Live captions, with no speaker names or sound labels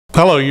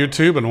Hello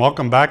YouTube and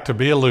welcome back to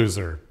Be a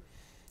Loser.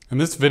 In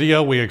this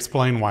video we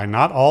explain why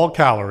not all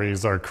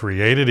calories are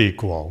created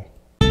equal.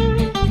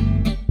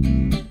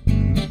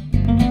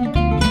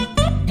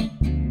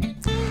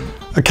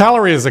 A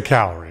calorie is a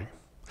calorie.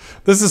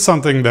 This is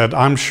something that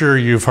I'm sure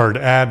you've heard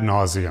ad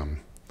nauseum.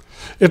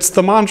 It's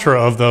the mantra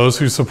of those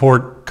who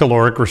support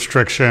caloric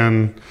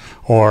restriction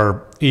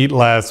or eat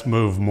less,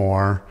 move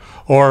more,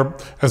 or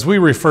as we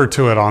refer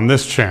to it on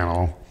this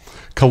channel,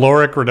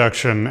 caloric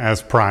reduction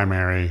as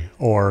primary,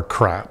 or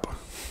CRAP.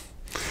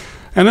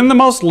 And in the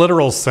most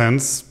literal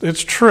sense,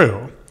 it's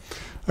true.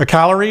 A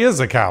calorie is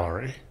a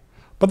calorie.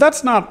 But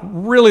that's not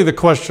really the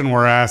question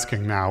we're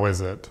asking now,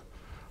 is it?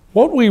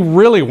 What we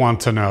really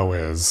want to know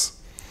is,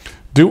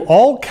 do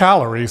all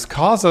calories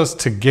cause us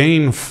to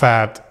gain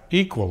fat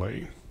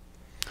equally?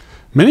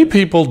 Many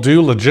people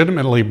do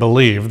legitimately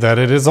believe that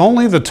it is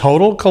only the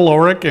total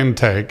caloric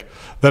intake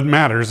that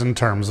matters in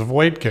terms of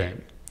weight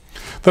gain.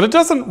 That it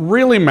doesn't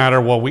really matter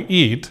what we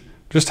eat,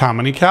 just how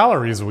many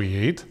calories we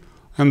eat,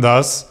 and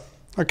thus,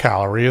 a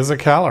calorie is a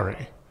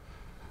calorie.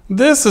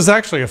 This is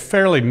actually a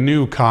fairly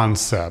new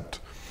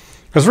concept.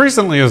 As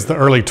recently as the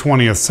early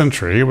 20th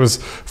century, it was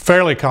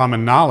fairly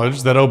common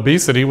knowledge that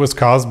obesity was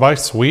caused by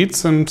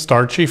sweets and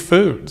starchy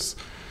foods.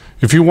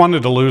 If you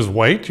wanted to lose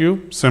weight,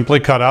 you simply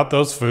cut out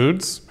those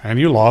foods and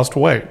you lost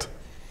weight.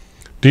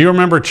 Do you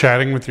remember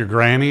chatting with your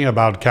granny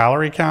about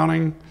calorie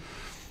counting?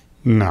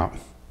 No.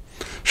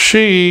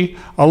 She,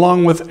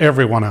 along with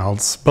everyone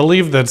else,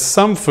 believed that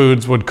some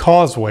foods would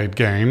cause weight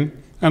gain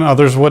and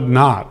others would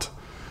not.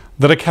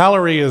 That a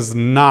calorie is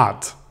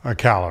not a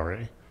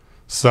calorie.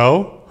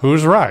 So,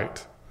 who's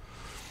right?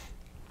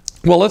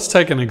 Well, let's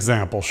take an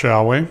example,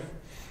 shall we?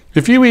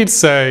 If you eat,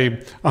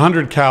 say,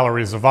 100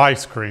 calories of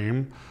ice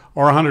cream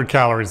or 100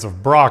 calories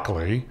of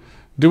broccoli,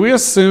 do we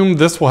assume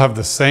this will have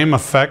the same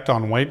effect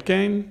on weight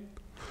gain?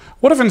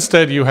 What if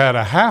instead you had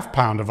a half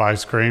pound of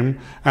ice cream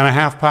and a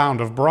half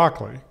pound of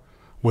broccoli?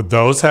 Would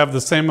those have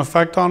the same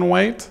effect on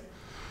weight?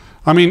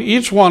 I mean,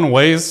 each one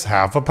weighs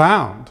half a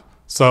pound.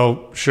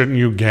 So shouldn't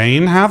you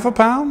gain half a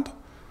pound?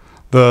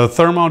 The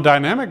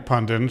thermodynamic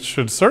pundits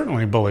should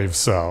certainly believe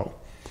so.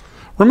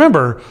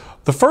 Remember,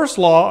 the first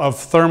law of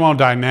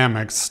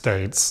thermodynamics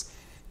states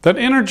that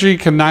energy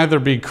can neither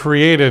be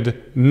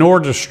created nor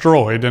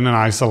destroyed in an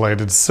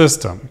isolated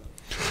system.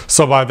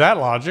 So by that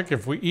logic,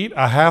 if we eat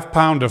a half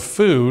pound of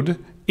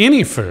food,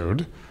 any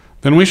food,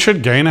 then we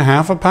should gain a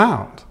half a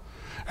pound.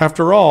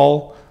 After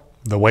all,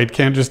 the weight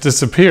can't just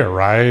disappear,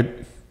 right?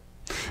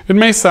 It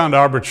may sound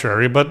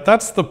arbitrary, but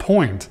that's the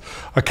point.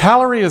 A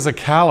calorie is a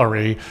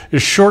calorie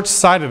is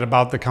short-sighted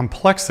about the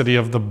complexity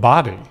of the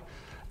body,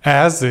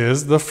 as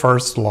is the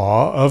first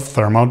law of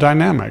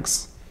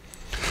thermodynamics.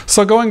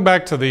 So going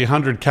back to the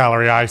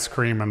 100-calorie ice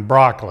cream and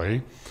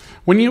broccoli,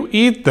 when you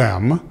eat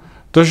them,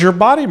 does your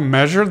body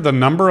measure the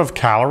number of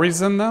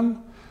calories in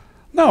them?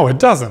 No, it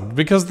doesn't,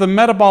 because the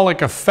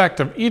metabolic effect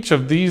of each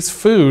of these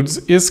foods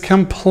is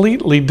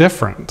completely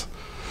different.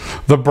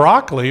 The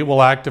broccoli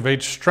will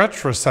activate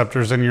stretch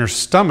receptors in your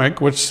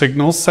stomach, which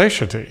signals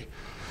satiety.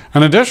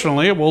 And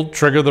additionally, it will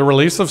trigger the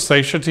release of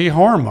satiety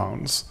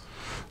hormones.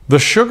 The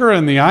sugar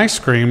in the ice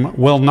cream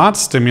will not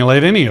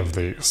stimulate any of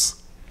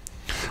these.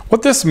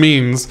 What this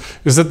means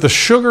is that the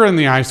sugar in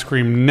the ice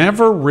cream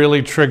never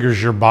really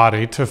triggers your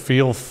body to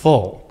feel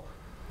full,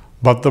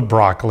 but the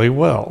broccoli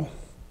will.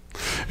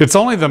 It's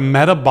only the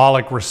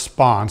metabolic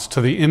response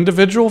to the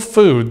individual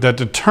food that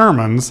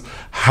determines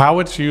how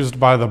it's used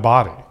by the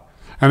body.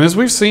 And as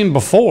we've seen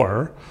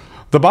before,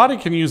 the body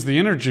can use the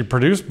energy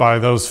produced by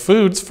those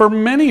foods for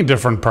many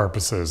different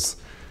purposes,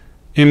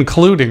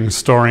 including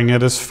storing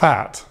it as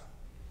fat.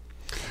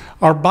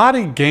 Our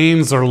body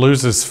gains or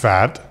loses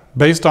fat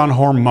based on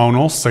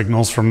hormonal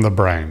signals from the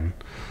brain.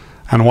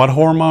 And what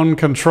hormone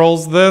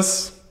controls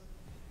this?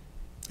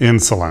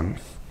 Insulin.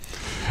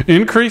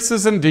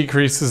 Increases and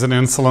decreases in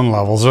insulin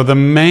levels are the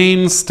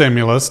main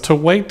stimulus to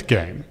weight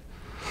gain.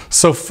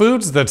 So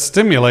foods that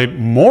stimulate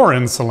more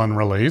insulin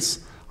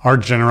release are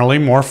generally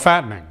more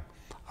fattening,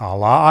 a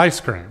la ice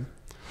cream.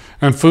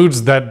 And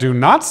foods that do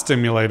not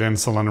stimulate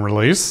insulin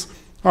release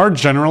are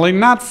generally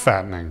not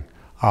fattening,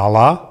 a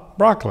la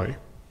broccoli.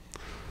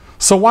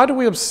 So why do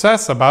we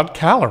obsess about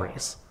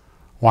calories?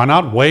 Why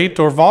not weight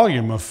or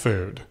volume of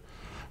food?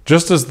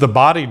 Just as the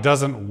body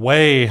doesn't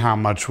weigh how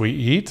much we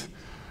eat,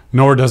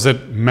 nor does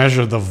it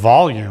measure the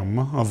volume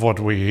of what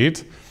we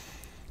eat,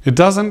 it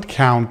doesn't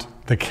count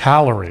the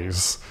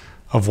calories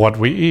of what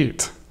we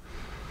eat.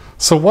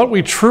 So what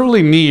we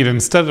truly need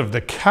instead of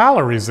the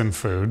calories in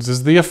foods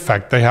is the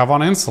effect they have on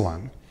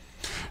insulin.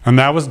 And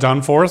that was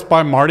done for us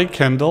by Marty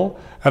Kendall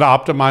at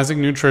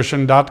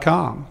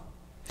optimizingnutrition.com.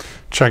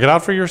 Check it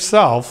out for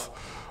yourself,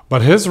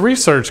 but his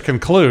research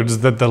concludes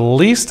that the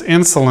least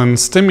insulin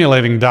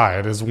stimulating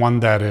diet is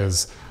one that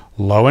is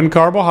low in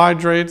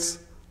carbohydrates,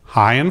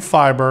 high in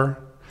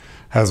fiber,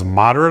 has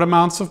moderate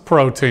amounts of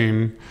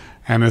protein,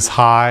 and is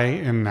high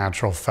in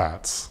natural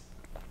fats.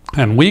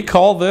 And we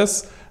call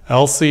this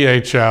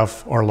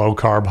LCHF, or low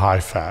carb, high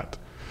fat.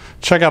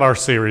 Check out our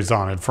series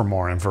on it for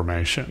more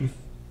information.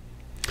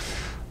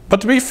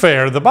 But to be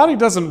fair, the body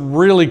doesn't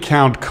really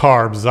count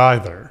carbs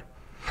either.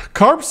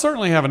 Carbs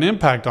certainly have an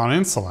impact on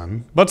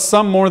insulin, but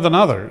some more than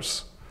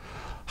others.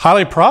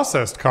 Highly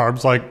processed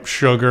carbs like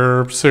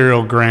sugar,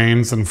 cereal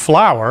grains, and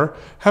flour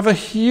have a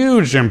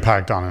huge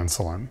impact on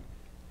insulin.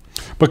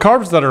 But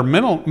carbs that are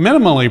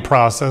minimally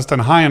processed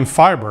and high in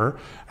fiber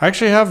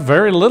actually have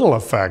very little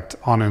effect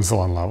on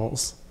insulin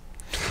levels.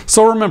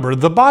 So remember,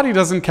 the body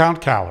doesn't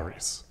count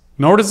calories,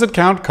 nor does it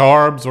count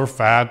carbs or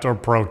fat or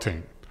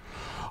protein.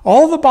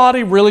 All the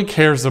body really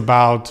cares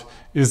about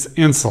is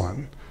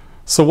insulin.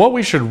 So what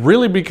we should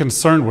really be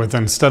concerned with,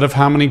 instead of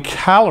how many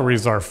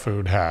calories our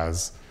food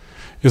has,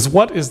 is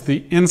what is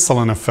the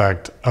insulin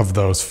effect of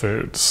those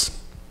foods.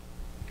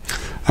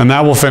 And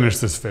that will finish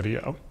this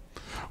video.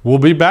 We'll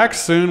be back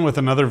soon with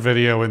another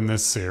video in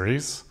this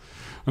series.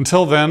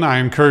 Until then, I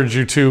encourage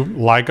you to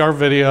like our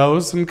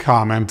videos and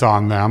comment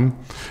on them.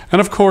 And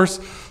of course,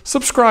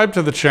 subscribe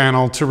to the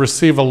channel to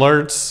receive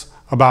alerts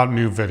about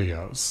new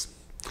videos.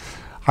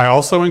 I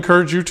also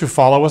encourage you to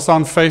follow us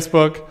on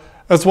Facebook,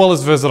 as well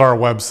as visit our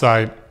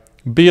website,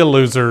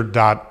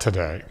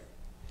 bealoser.today.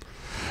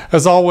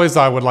 As always,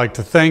 I would like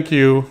to thank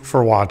you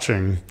for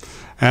watching.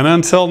 And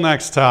until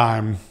next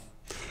time,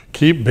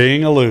 keep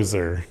being a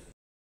loser.